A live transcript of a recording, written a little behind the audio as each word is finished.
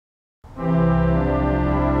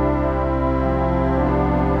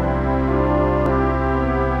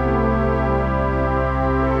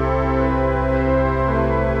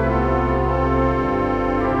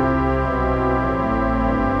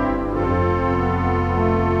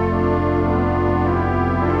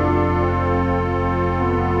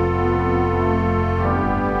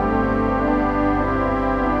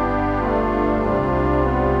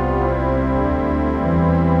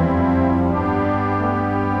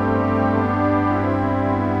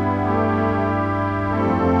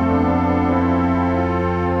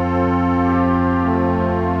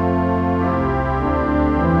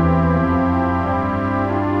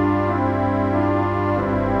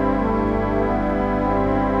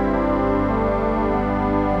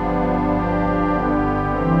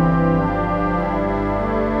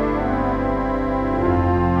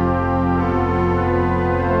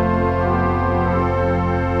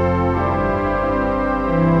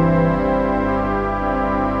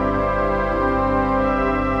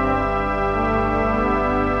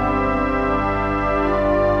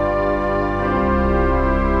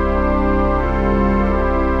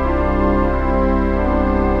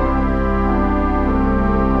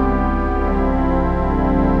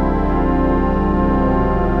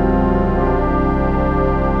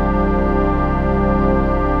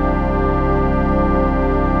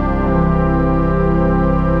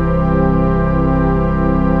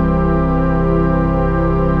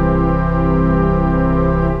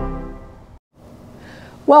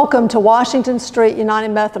Welcome to Washington Street United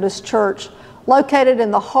Methodist Church, located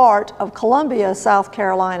in the heart of Columbia, South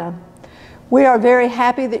Carolina. We are very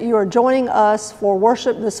happy that you are joining us for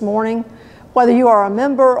worship this morning. Whether you are a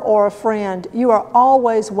member or a friend, you are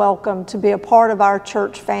always welcome to be a part of our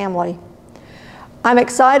church family. I'm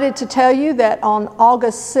excited to tell you that on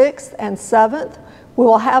August 6th and 7th, we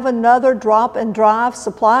will have another drop and drive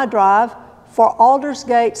supply drive for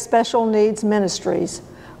Aldersgate Special Needs Ministries.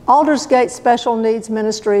 Aldersgate Special Needs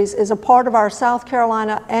Ministries is a part of our South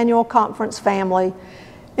Carolina Annual Conference family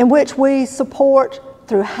in which we support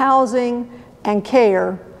through housing and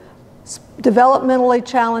care developmentally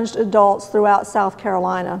challenged adults throughout South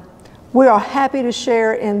Carolina. We are happy to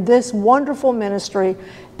share in this wonderful ministry,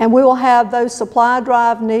 and we will have those supply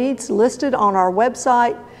drive needs listed on our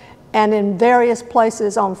website and in various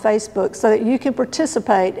places on Facebook so that you can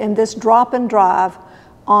participate in this drop and drive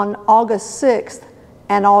on August 6th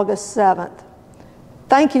and August 7th.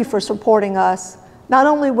 Thank you for supporting us, not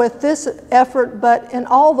only with this effort, but in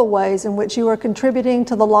all the ways in which you are contributing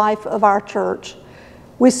to the life of our church.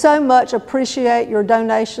 We so much appreciate your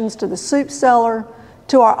donations to the soup cellar,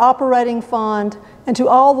 to our operating fund, and to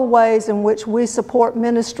all the ways in which we support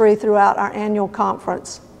ministry throughout our annual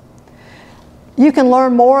conference. You can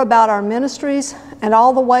learn more about our ministries and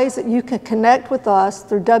all the ways that you can connect with us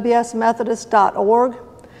through wsmethodist.org.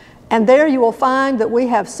 And there you will find that we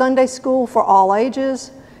have Sunday school for all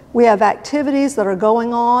ages, we have activities that are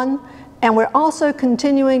going on, and we're also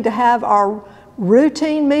continuing to have our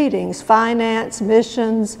routine meetings, finance,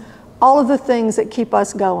 missions, all of the things that keep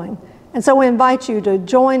us going. And so we invite you to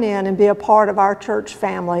join in and be a part of our church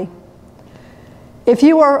family. If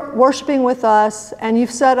you are worshiping with us and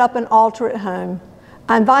you've set up an altar at home,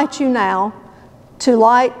 I invite you now to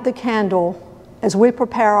light the candle as we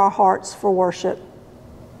prepare our hearts for worship.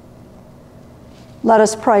 Let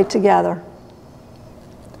us pray together.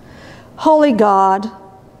 Holy God,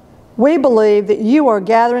 we believe that you are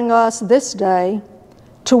gathering us this day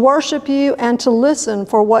to worship you and to listen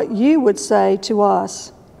for what you would say to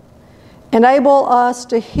us. Enable us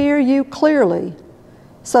to hear you clearly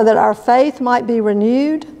so that our faith might be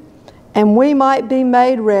renewed and we might be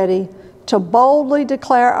made ready to boldly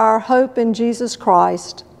declare our hope in Jesus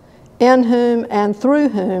Christ, in whom and through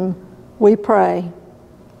whom we pray.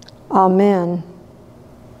 Amen.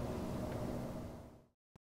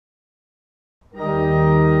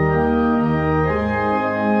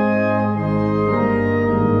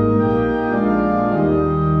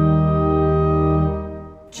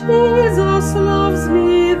 Jesus loves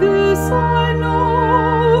me, this I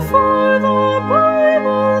know, for the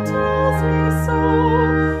Bible tells me so.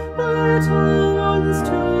 Little ones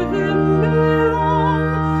to him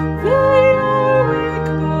belong, they are weak,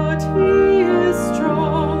 but he is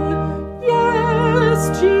strong. Yes,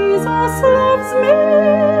 Jesus loves me.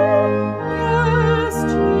 Yes,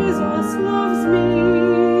 Jesus loves me.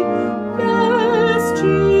 Yes,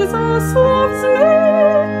 Jesus loves me.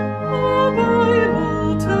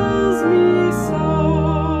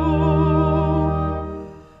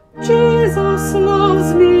 Jesus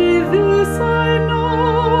loves me, this I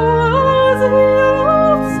know, as he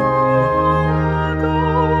loved so long ago,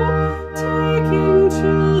 taking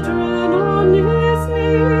children on his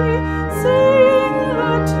knee, saying,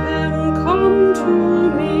 let them come to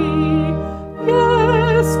me.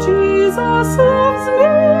 Yes, Jesus loves me.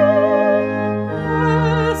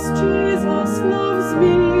 Yes, Jesus loves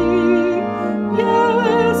me.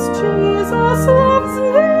 Yes, Jesus loves me.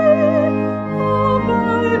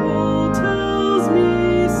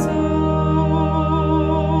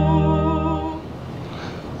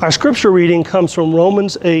 Our scripture reading comes from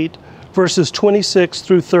Romans 8, verses 26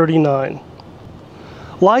 through 39.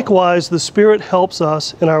 Likewise, the Spirit helps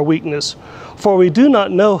us in our weakness, for we do not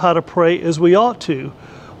know how to pray as we ought to,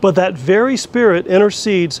 but that very Spirit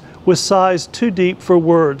intercedes with sighs too deep for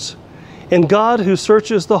words. And God, who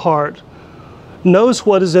searches the heart, knows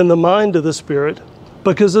what is in the mind of the Spirit,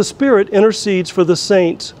 because the Spirit intercedes for the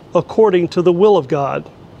saints according to the will of God.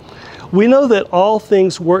 We know that all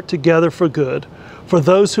things work together for good, for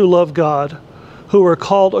those who love God, who are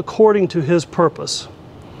called according to his purpose.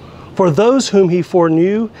 For those whom he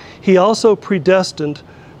foreknew, he also predestined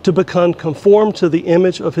to become conformed to the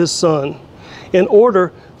image of his Son, in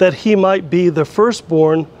order that he might be the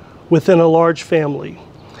firstborn within a large family.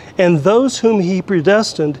 And those whom he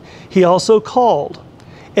predestined, he also called.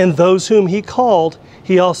 And those whom he called,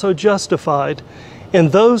 he also justified.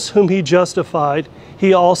 And those whom he justified,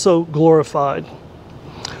 he also glorified.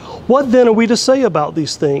 What then are we to say about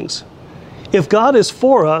these things? If God is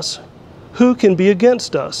for us, who can be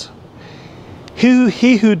against us?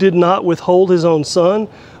 He who did not withhold his own Son,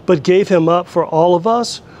 but gave him up for all of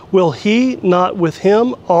us, will he not with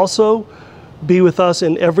him also be with us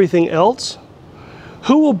in everything else?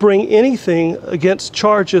 Who will bring anything against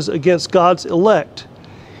charges against God's elect?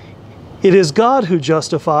 It is God who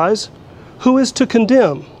justifies. Who is to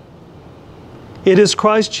condemn? It is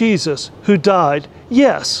Christ Jesus who died,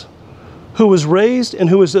 yes, who was raised and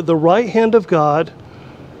who is at the right hand of God,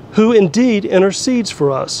 who indeed intercedes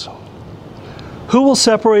for us. Who will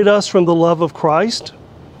separate us from the love of Christ?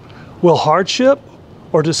 Will hardship,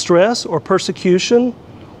 or distress, or persecution,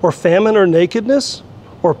 or famine, or nakedness,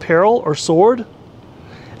 or peril, or sword?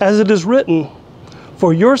 As it is written,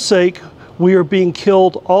 for your sake we are being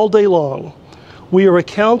killed all day long. We are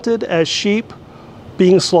accounted as sheep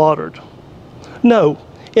being slaughtered. No,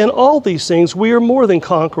 in all these things we are more than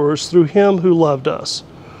conquerors through him who loved us.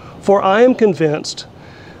 For I am convinced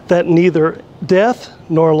that neither death,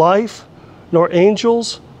 nor life, nor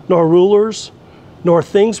angels, nor rulers, nor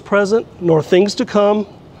things present, nor things to come,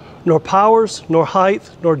 nor powers, nor height,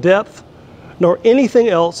 nor depth, nor anything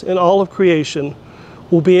else in all of creation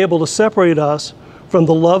will be able to separate us from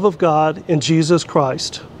the love of God in Jesus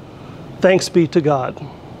Christ. Thanks be to God.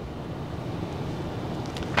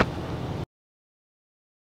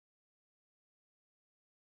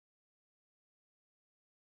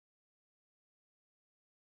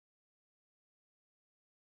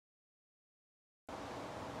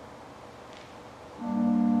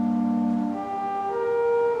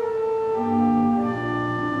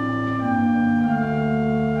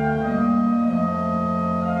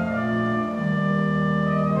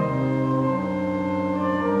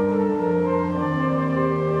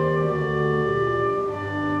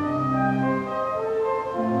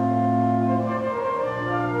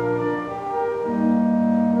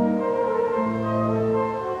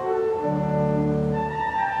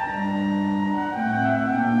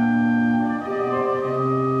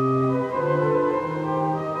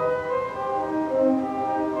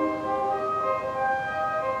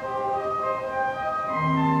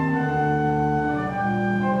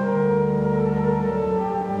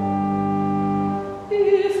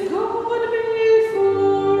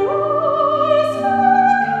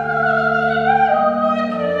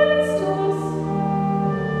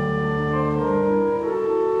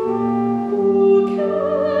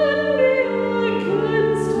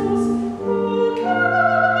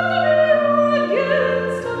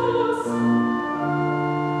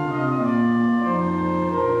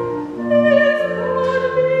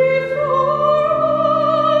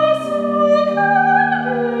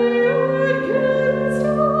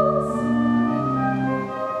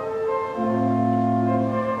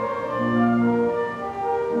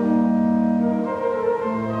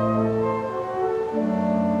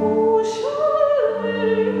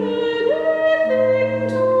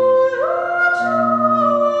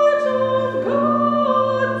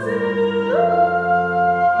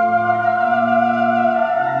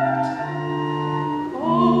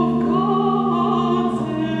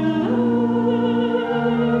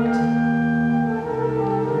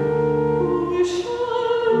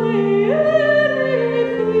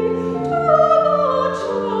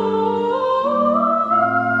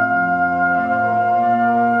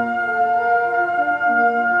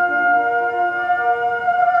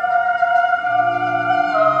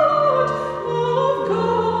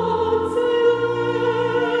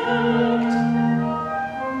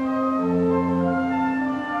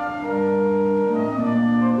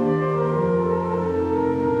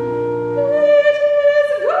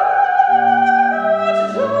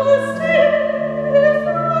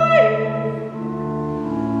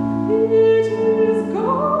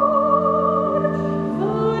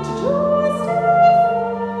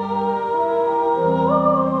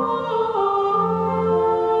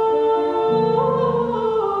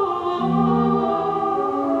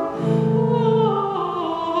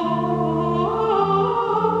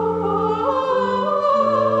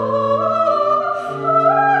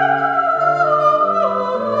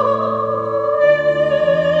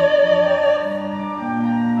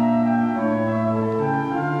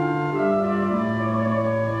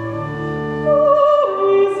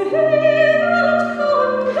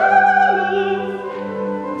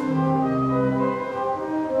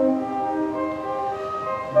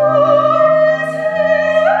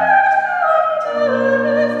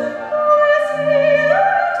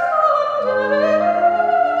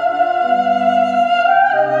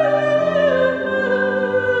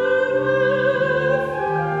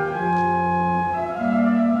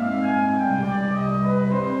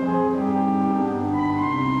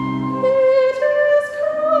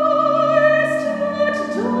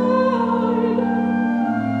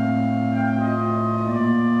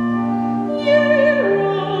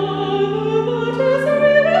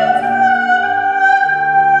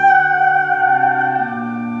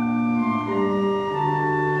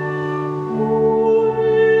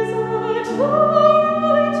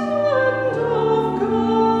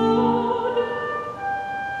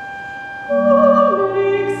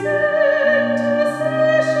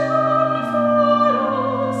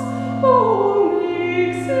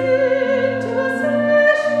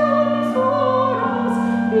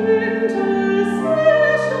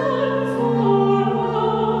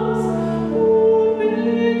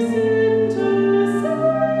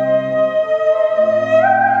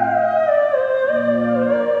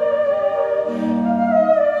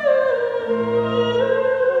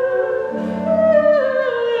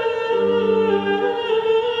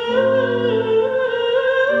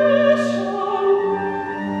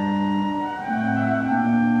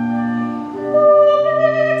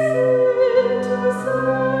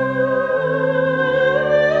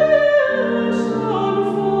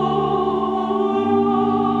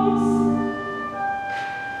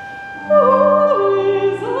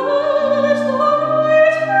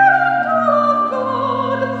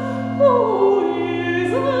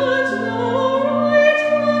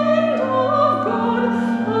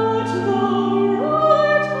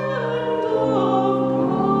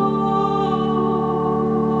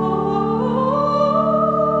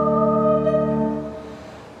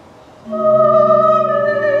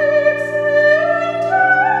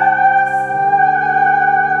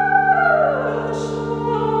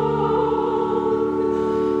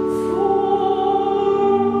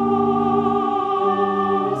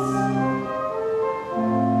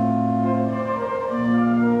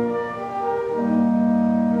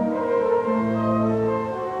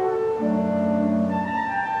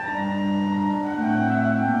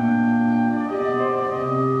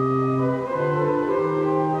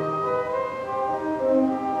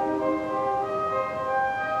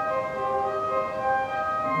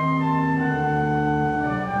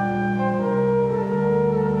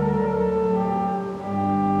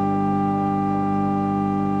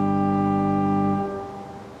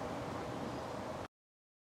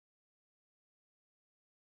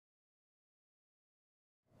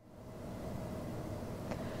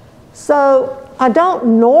 So I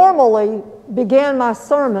don't normally begin my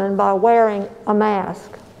sermon by wearing a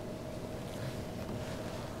mask.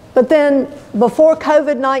 But then before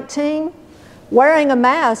COVID-19, wearing a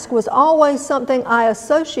mask was always something I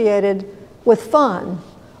associated with fun,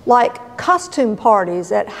 like costume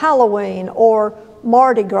parties at Halloween or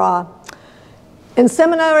Mardi Gras. In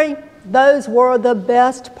seminary, those were the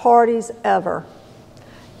best parties ever.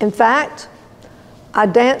 In fact, I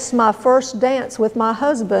danced my first dance with my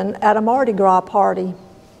husband at a Mardi Gras party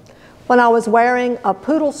when I was wearing a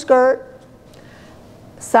poodle skirt,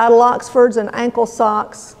 saddle oxfords and ankle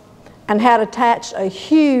socks, and had attached a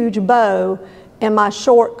huge bow in my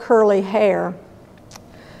short curly hair.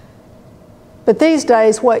 But these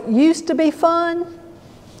days, what used to be fun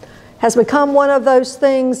has become one of those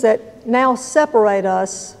things that now separate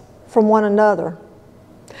us from one another.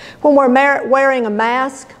 When we're wearing a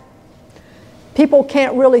mask, people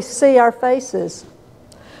can't really see our faces.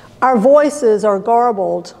 Our voices are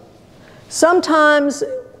garbled. Sometimes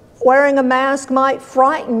wearing a mask might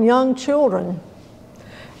frighten young children.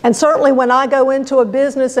 And certainly when I go into a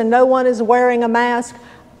business and no one is wearing a mask,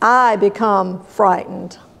 I become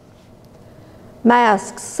frightened.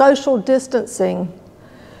 Masks, social distancing,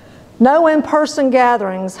 no in-person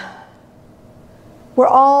gatherings. We're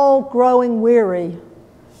all growing weary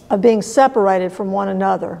of being separated from one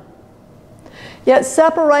another. Yet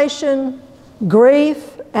separation,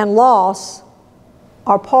 grief, and loss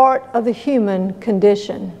are part of the human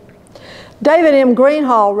condition. David M.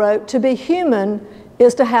 Greenhall wrote, "To be human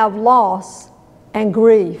is to have loss and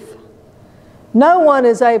grief. No one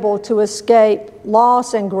is able to escape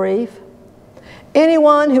loss and grief.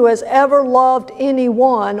 Anyone who has ever loved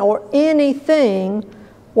anyone or anything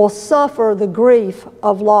will suffer the grief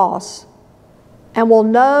of loss and will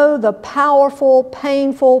know the powerful,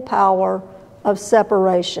 painful power of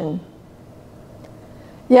separation."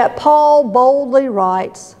 Yet Paul boldly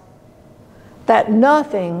writes that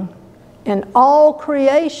nothing in all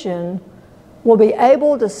creation will be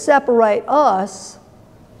able to separate us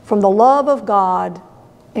from the love of God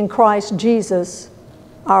in Christ Jesus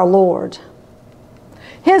our Lord.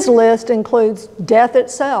 His list includes death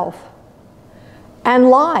itself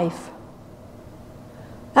and life.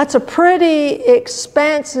 That's a pretty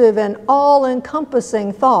expansive and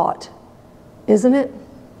all-encompassing thought, isn't it?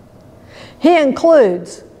 He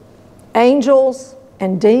includes angels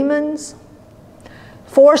and demons,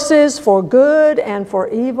 forces for good and for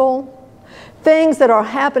evil, things that are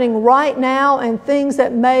happening right now and things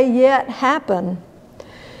that may yet happen,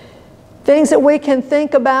 things that we can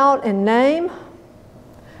think about and name,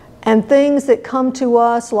 and things that come to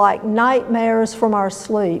us like nightmares from our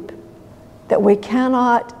sleep that we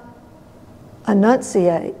cannot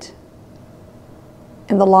enunciate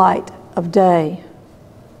in the light of day.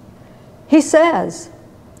 He says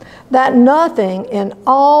that nothing in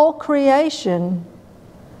all creation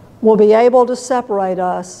will be able to separate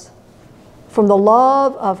us from the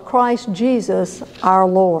love of Christ Jesus our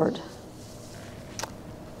Lord.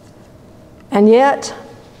 And yet,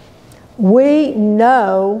 we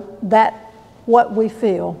know that what we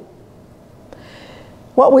feel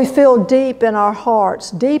deep in our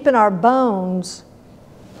hearts, deep in our bones,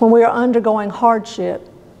 when we are undergoing hardship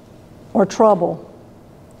or trouble,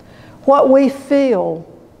 what we feel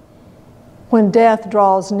when death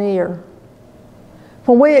draws near,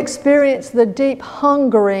 when we experience the deep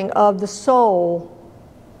hungering of the soul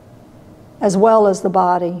as well as the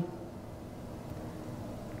body,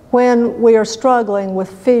 when we are struggling with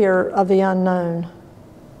fear of the unknown.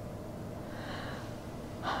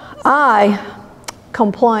 I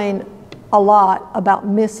complain a lot about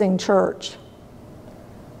missing church,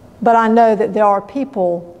 but I know that there are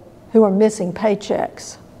people who are missing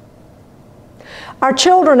paychecks. Our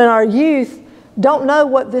children and our youth don't know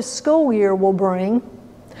what this school year will bring,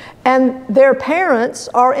 and their parents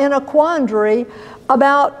are in a quandary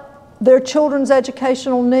about their children's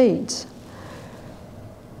educational needs.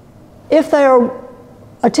 If they are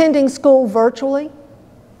attending school virtually,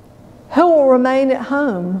 who will remain at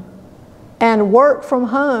home and work from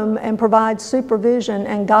home and provide supervision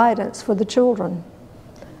and guidance for the children?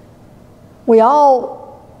 We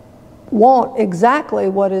all want exactly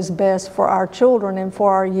what is best for our children and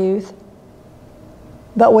for our youth,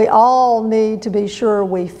 but we all need to be sure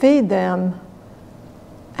we feed them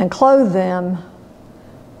and clothe them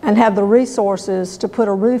and have the resources to put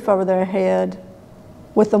a roof over their head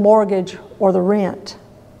with the mortgage or the rent.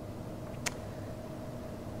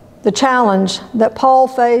 The challenge that Paul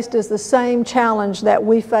faced is the same challenge that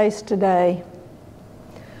we face today.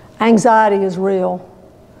 Anxiety is real.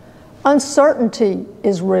 Uncertainty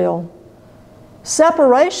is real.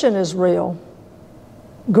 Separation is real.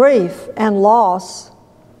 grief and loss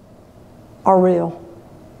are real.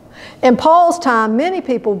 In Paul's time, many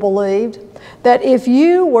people believed that if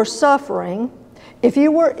you were suffering, if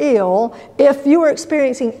you were ill, if you were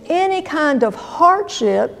experiencing any kind of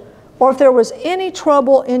hardship, or if there was any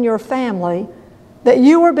trouble in your family, that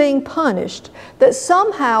you were being punished, that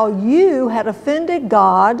somehow you had offended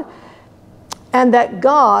God, and that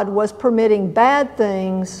God was permitting bad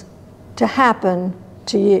things to happen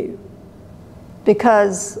to you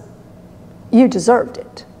because you deserved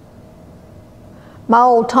it. My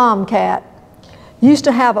old tomcat used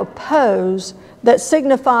to have a pose that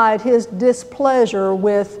signified his displeasure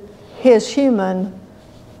with his human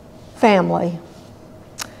family.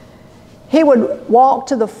 He would walk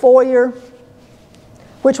to the foyer,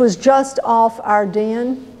 which was just off our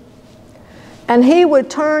den, and he would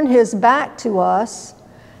turn his back to us,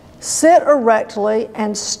 sit erectly,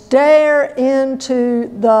 and stare into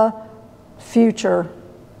the future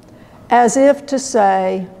as if to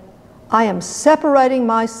say, I am separating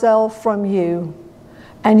myself from you,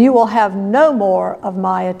 and you will have no more of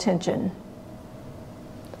my attention.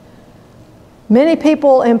 Many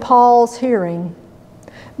people in Paul's hearing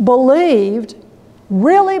really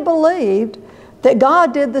believed that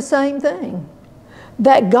God did the same thing,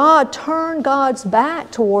 that God turned God's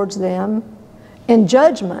back towards them in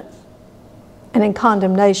judgment and in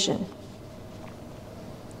condemnation,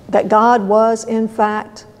 that God was in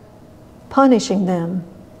fact punishing them.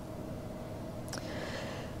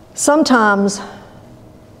 Sometimes,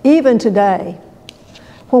 even today,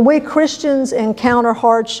 when we Christians encounter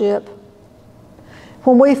hardship,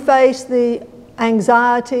 when we face the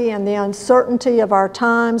anxiety and the uncertainty of our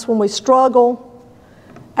times, when we struggle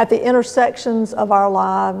at the intersections of our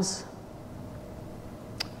lives,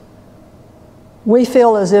 we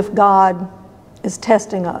feel as if God is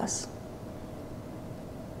testing us.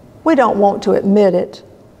 We don't want to admit it,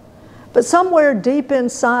 but somewhere deep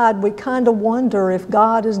inside we kind of wonder if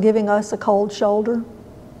God is giving us a cold shoulder,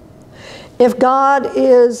 if God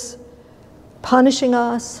is punishing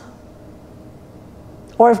us,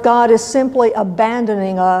 or if God is simply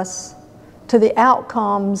abandoning us to the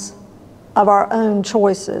outcomes of our own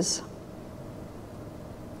choices.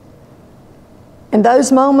 In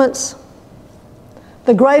those moments,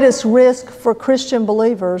 the greatest risk for Christian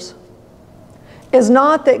believers is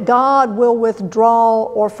not that God will withdraw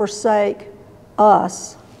or forsake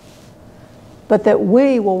us, but that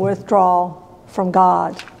we will withdraw from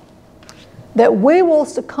God, that we will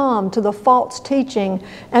succumb to the false teaching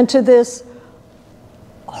and to this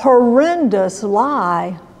horrendous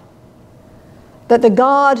lie that the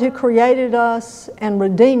God who created us and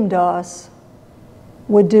redeemed us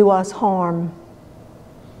would do us harm.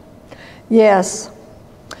 Yes,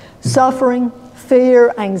 suffering,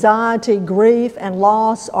 fear, anxiety, grief, and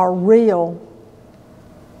loss are real,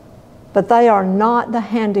 but they are not the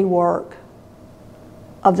handiwork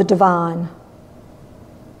of the divine.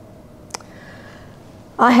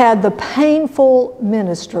 I had the painful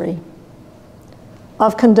ministry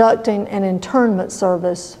of conducting an internment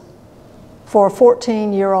service for a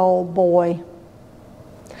 14-year-old boy.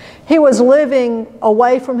 He was living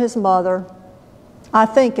away from his mother. I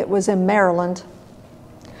think it was in Maryland.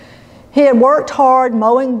 He had worked hard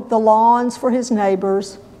mowing the lawns for his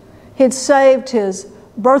neighbors. He had saved his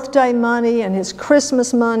birthday money and his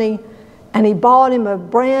Christmas money, and he bought him a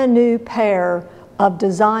brand new pair of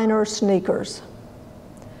designer sneakers.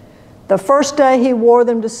 The first day he wore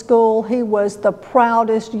them to school, he was the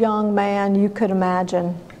proudest young man you could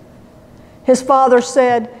imagine. His father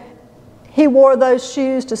said he wore those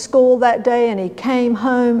shoes to school that day, and he came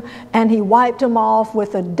home and he wiped them off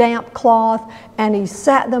with a damp cloth, and he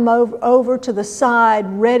sat them over to the side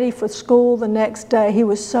ready for school the next day. He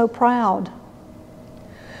was so proud.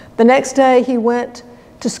 The next day he went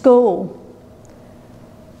to school,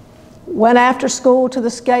 went after school to the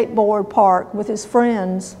skateboard park with his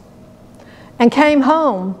friends, and came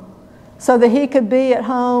home so that he could be at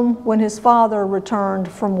home when his father returned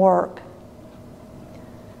from work.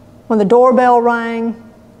 When the doorbell rang,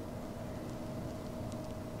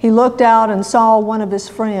 he looked out and saw one of his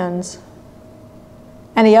friends,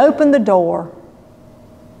 and he opened the door,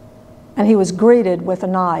 and he was greeted with a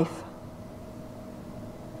knife.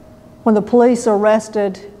 When the police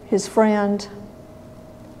arrested his friend,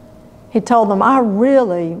 he told them, "I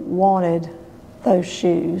really wanted those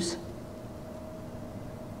shoes."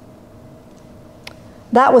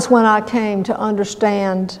 That was when I came to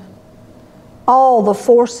understand all the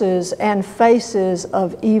forces and faces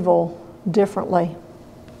of evil differently.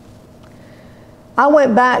 I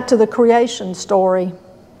went back to the creation story,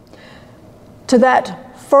 to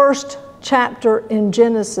that first chapter in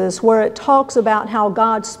Genesis where it talks about how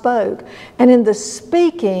God spoke, and in the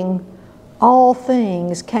speaking, all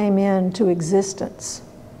things came into existence.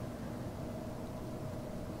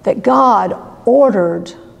 That God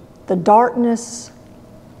ordered the darkness,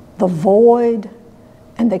 the void,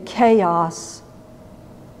 and the chaos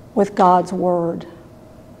with God's Word.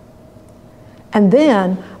 And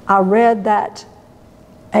then I read that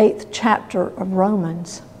 8th chapter of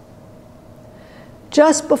Romans.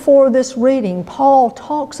 Just before this reading, Paul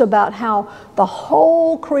talks about how the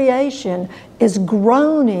whole creation is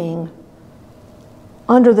groaning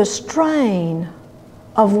under the strain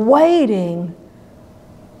of waiting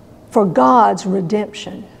for God's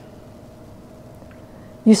redemption.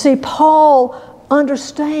 You see, Paul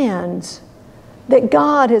understands that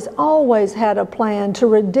God has always had a plan to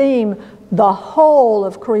redeem the whole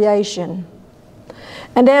of creation.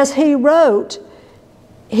 And as he wrote,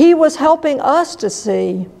 he was helping us to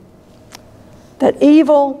see that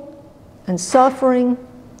evil and suffering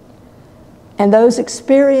and those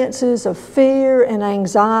experiences of fear and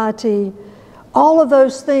anxiety, all of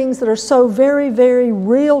those things that are so very, very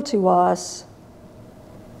real to us,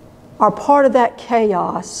 are part of that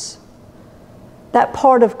chaos, that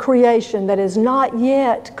part of creation that has not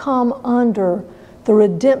yet come under the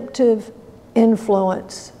redemptive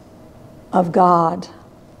influence of God.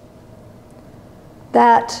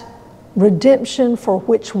 That redemption for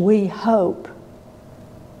which we hope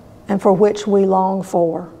and for which we long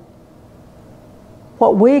for.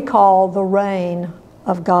 What we call the reign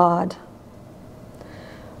of God.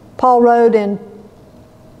 Paul wrote in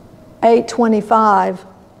 8:25,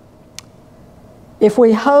 if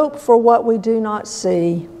we hope for what we do not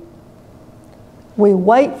see, we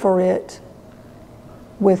wait for it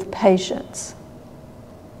with patience.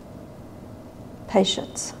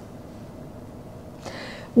 Patience.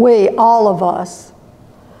 We, all of us,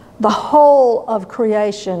 the whole of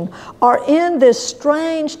creation, are in this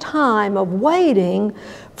strange time of waiting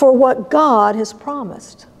for what God has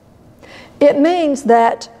promised. It means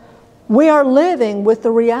that we are living with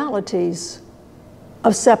the realities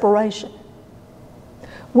of separation.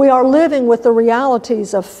 We are living with the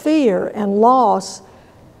realities of fear and loss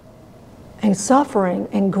and suffering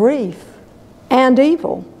and grief and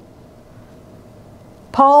evil.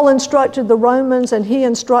 Paul instructed the Romans, and he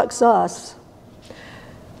instructs us,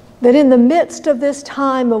 that in the midst of this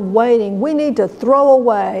time of waiting, we need to throw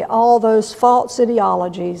away all those false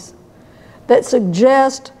ideologies that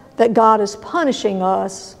suggest that God is punishing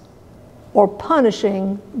us or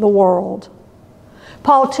punishing the world.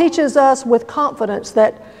 Paul teaches us with confidence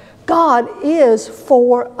that God is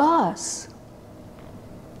for us.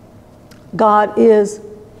 God is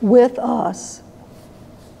with us.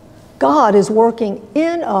 God is working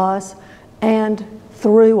in us and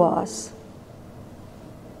through us.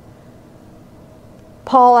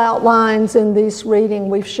 Paul outlines in this reading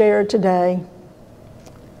we've shared today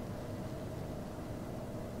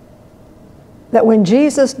that when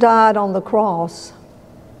Jesus died on the cross,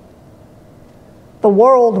 the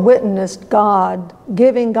world witnessed God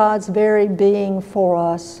giving God's very being for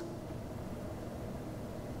us.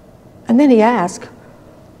 And then he asked,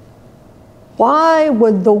 why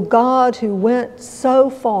would the God who went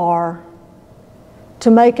so far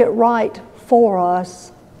to make it right for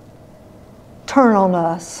us turn on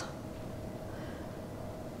us?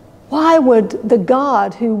 Why would the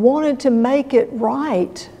God who wanted to make it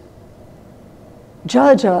right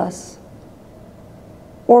judge us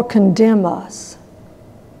or condemn us?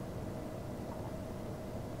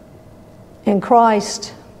 In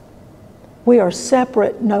Christ, we are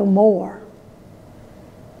separate no more.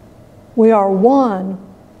 We are one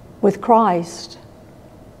with Christ,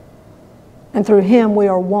 and through Him we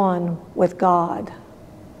are one with God.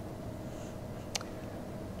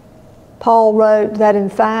 Paul wrote that in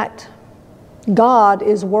fact, God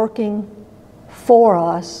is working for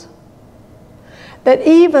us. That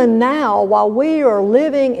even now, while we are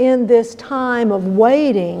living in this time of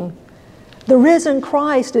waiting, the risen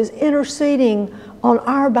Christ is interceding on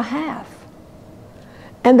our behalf.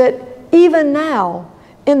 And that even now,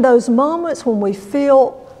 in those moments when we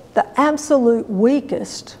feel the absolute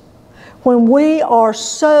weakest, when we are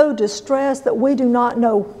so distressed that we do not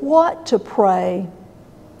know what to pray,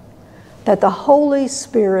 that the Holy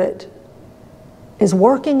Spirit is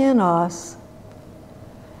working in us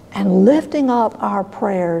and lifting up our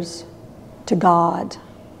prayers to God.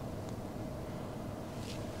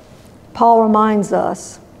 Paul reminds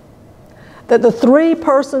us that the three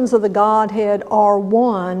persons of the Godhead are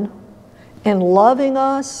one in loving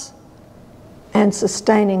us and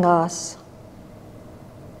sustaining us.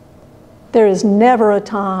 There is never a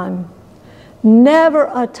time Never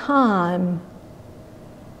a time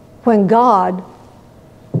when God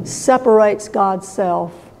separates God's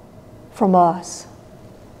self from us.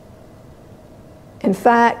 In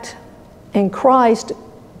fact, in Christ,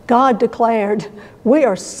 God declared, we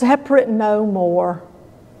are separate no more.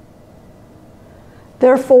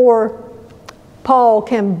 Therefore, Paul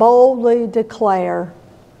can boldly declare,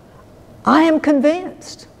 I am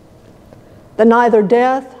convinced that neither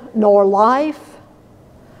death nor life,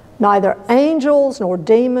 neither angels nor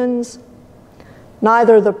demons,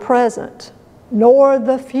 neither the present nor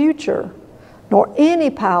the future, nor any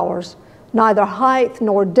powers, neither height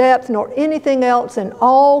nor depth nor anything else in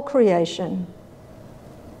all creation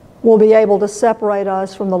will be able to separate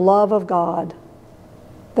us from the love of God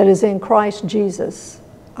that is in Christ Jesus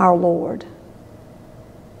our Lord.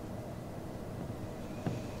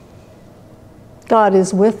 God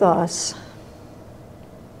is with us.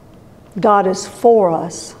 God is for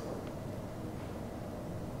us.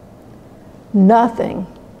 Nothing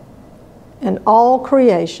in all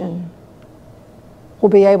creation will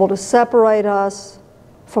be able to separate us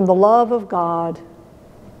from the love of God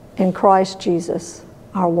in Christ Jesus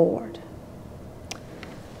our Lord.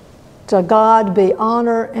 To God be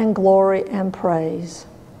honor and glory and praise.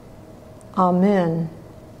 Amen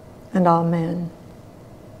and amen.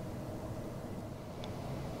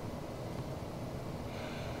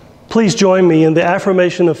 Please join me in the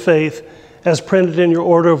affirmation of faith as printed in your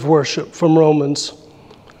order of worship from Romans.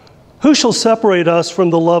 Who shall separate us from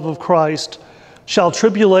the love of Christ? Shall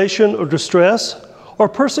tribulation or distress, or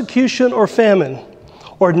persecution or famine,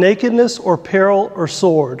 or nakedness or peril or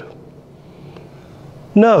sword?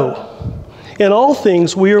 No. In all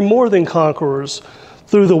things we are more than conquerors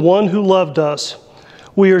through the one who loved us.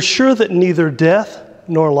 We are sure that neither death,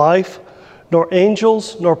 nor life, nor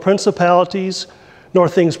angels, nor principalities, nor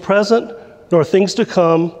things present, nor things to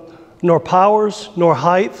come, nor powers, nor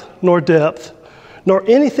height, nor depth, nor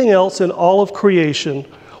anything else in all of creation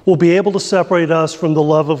will be able to separate us from the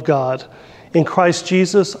love of God in Christ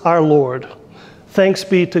Jesus our Lord. Thanks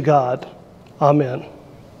be to God. Amen.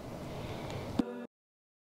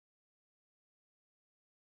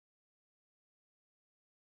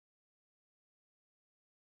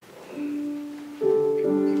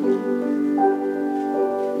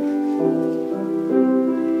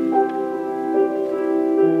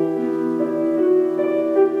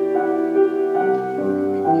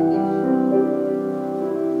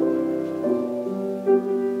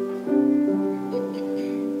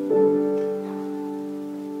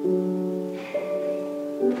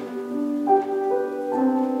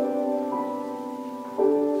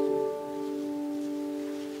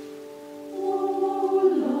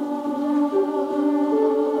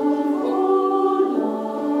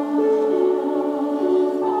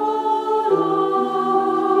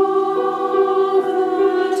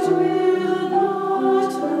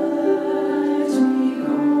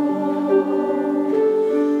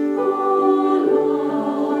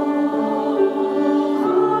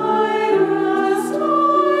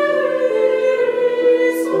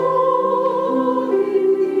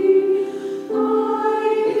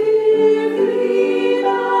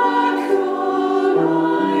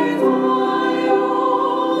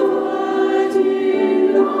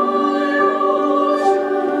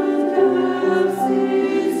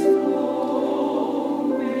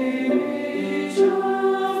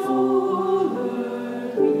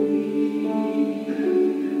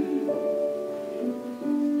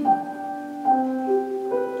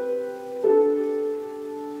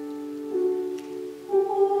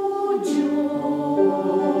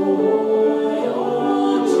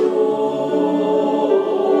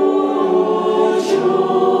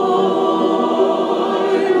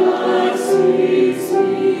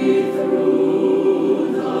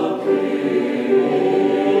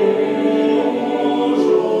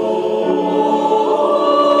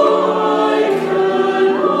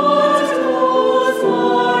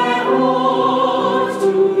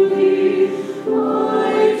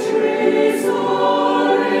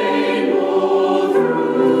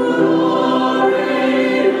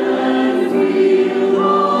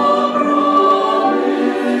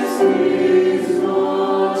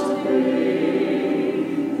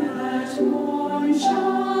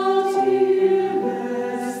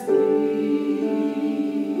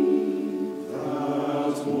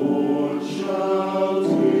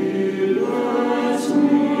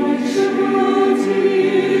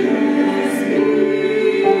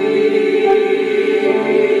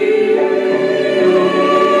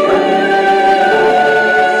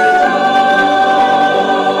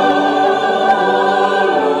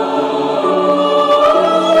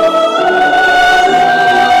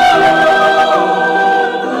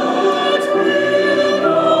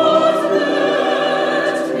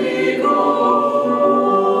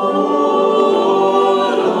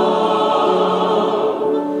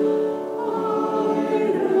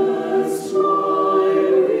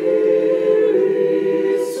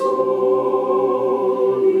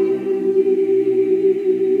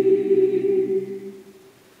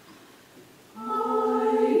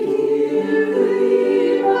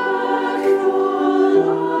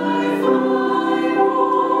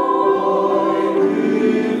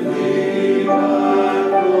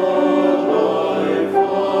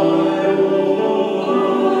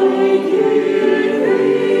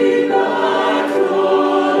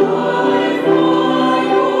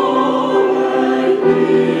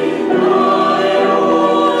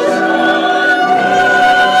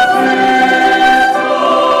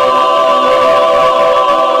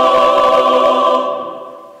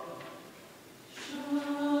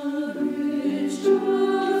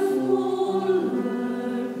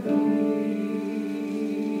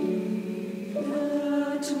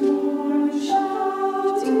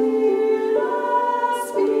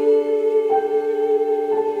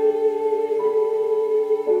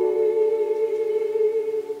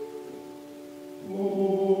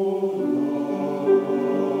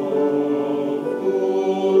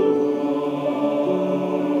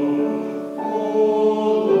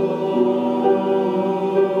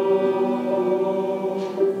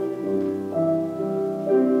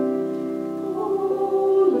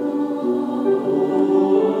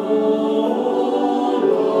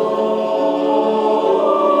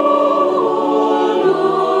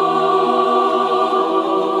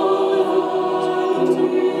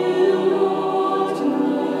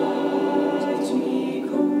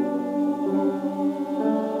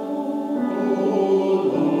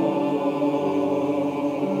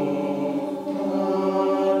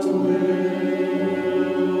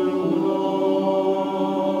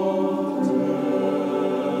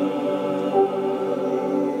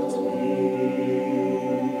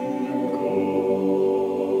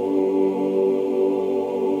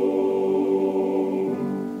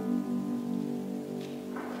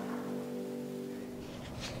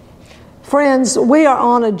 Friends, we are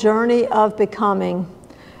on a journey of becoming,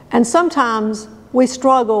 and sometimes we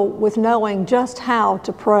struggle with knowing just how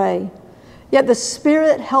to pray. Yet the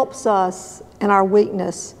Spirit helps us in our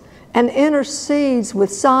weakness and intercedes with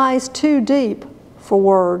sighs too deep for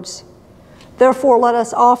words. Therefore, let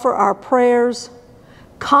us offer our prayers,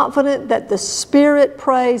 confident that the Spirit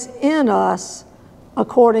prays in us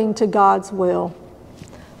according to God's will.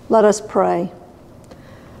 Let us pray.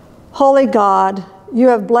 Holy God, you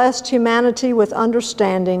have blessed humanity with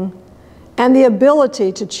understanding and the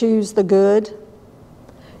ability to choose the good.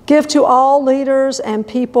 Give to all leaders and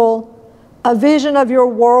people a vision of your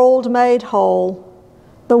world made whole,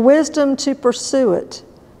 the wisdom to pursue it,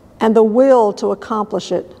 and the will to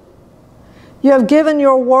accomplish it. You have given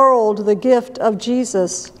your world the gift of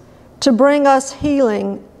Jesus to bring us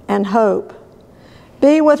healing and hope.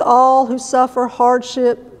 Be with all who suffer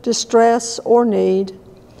hardship, distress, or need,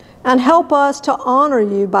 and help us to honor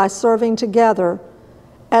you by serving together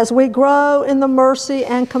as we grow in the mercy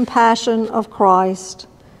and compassion of Christ.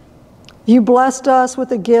 You blessed us with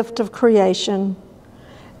the gift of creation,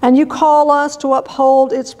 and you call us to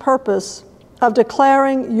uphold its purpose of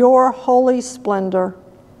declaring your holy splendor.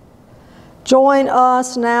 Join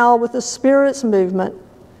us now with the Spirit's movement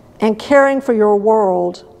and caring for your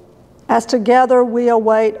world, as together we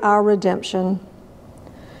await our redemption.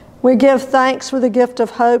 We give thanks for the gift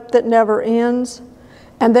of hope that never ends,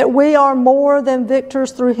 and that we are more than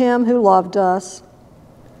victors through him who loved us.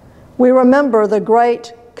 We remember the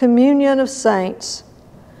great communion of saints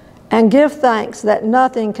and give thanks that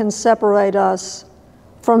nothing can separate us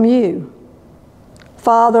from you.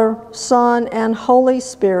 Father, Son, and Holy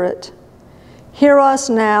Spirit, hear us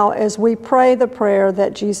now as we pray the prayer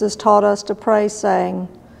that Jesus taught us to pray, saying,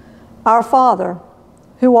 Our Father,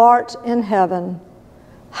 who art in heaven,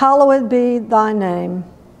 hallowed be thy name.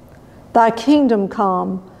 Thy kingdom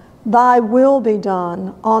come, thy will be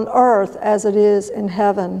done on earth as it is in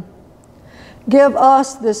heaven. Give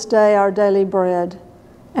us this day our daily bread,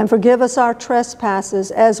 and forgive us our trespasses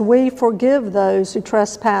as we forgive those who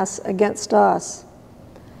trespass against us.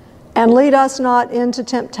 And lead us not into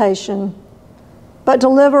temptation, but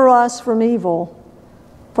deliver us from evil.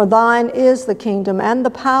 For thine is the kingdom and the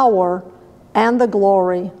power and the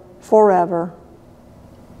glory forever.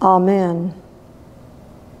 Amen.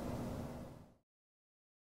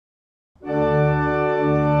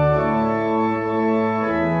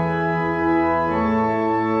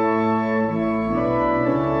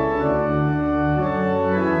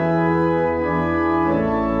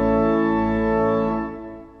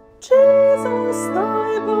 Jesus,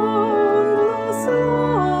 thy boundless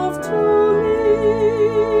love to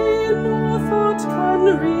me, no thought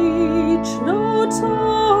can reach, no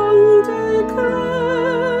tongue declare.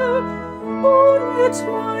 Own it,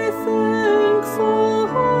 my thankful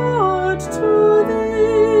heart to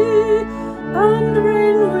thee, and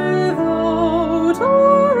reign without a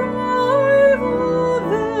rival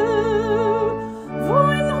there.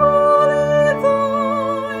 Thine holy,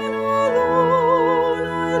 thine alone I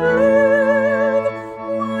live,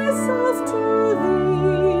 myself to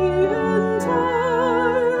thee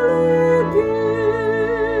entirely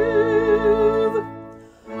give.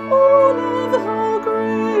 O love, how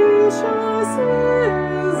gracious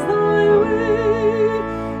is thy way,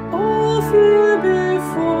 all fear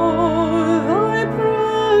before thy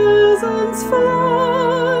presence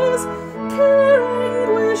flies, care,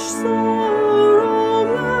 anguish, sorrow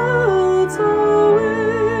melt away,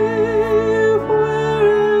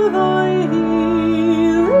 where thy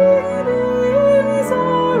healing beams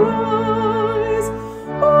arise.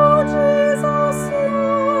 O Jesus,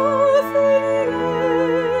 nothing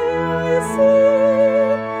may I see,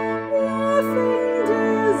 nothing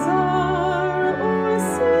desire or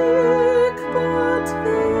seek but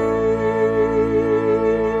thee.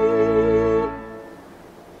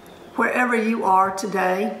 Wherever you are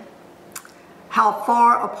today, how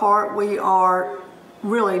far apart we are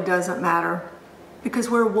really doesn't matter, because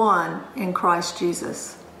we're one in Christ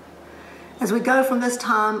Jesus. As we go from this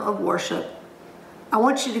time of worship, I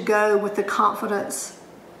want you to go with the confidence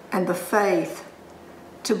and the faith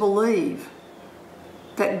to believe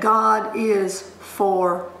that God is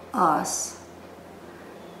for us.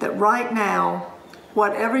 That right now,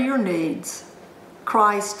 whatever your needs,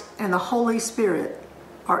 Christ and the Holy Spirit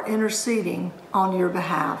are interceding on your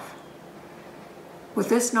behalf. With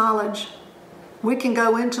this knowledge, we can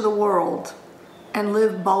go into the world and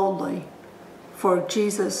live boldly for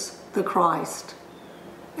Jesus the Christ,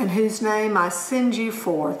 in whose name I send you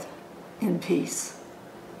forth in peace.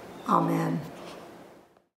 Amen.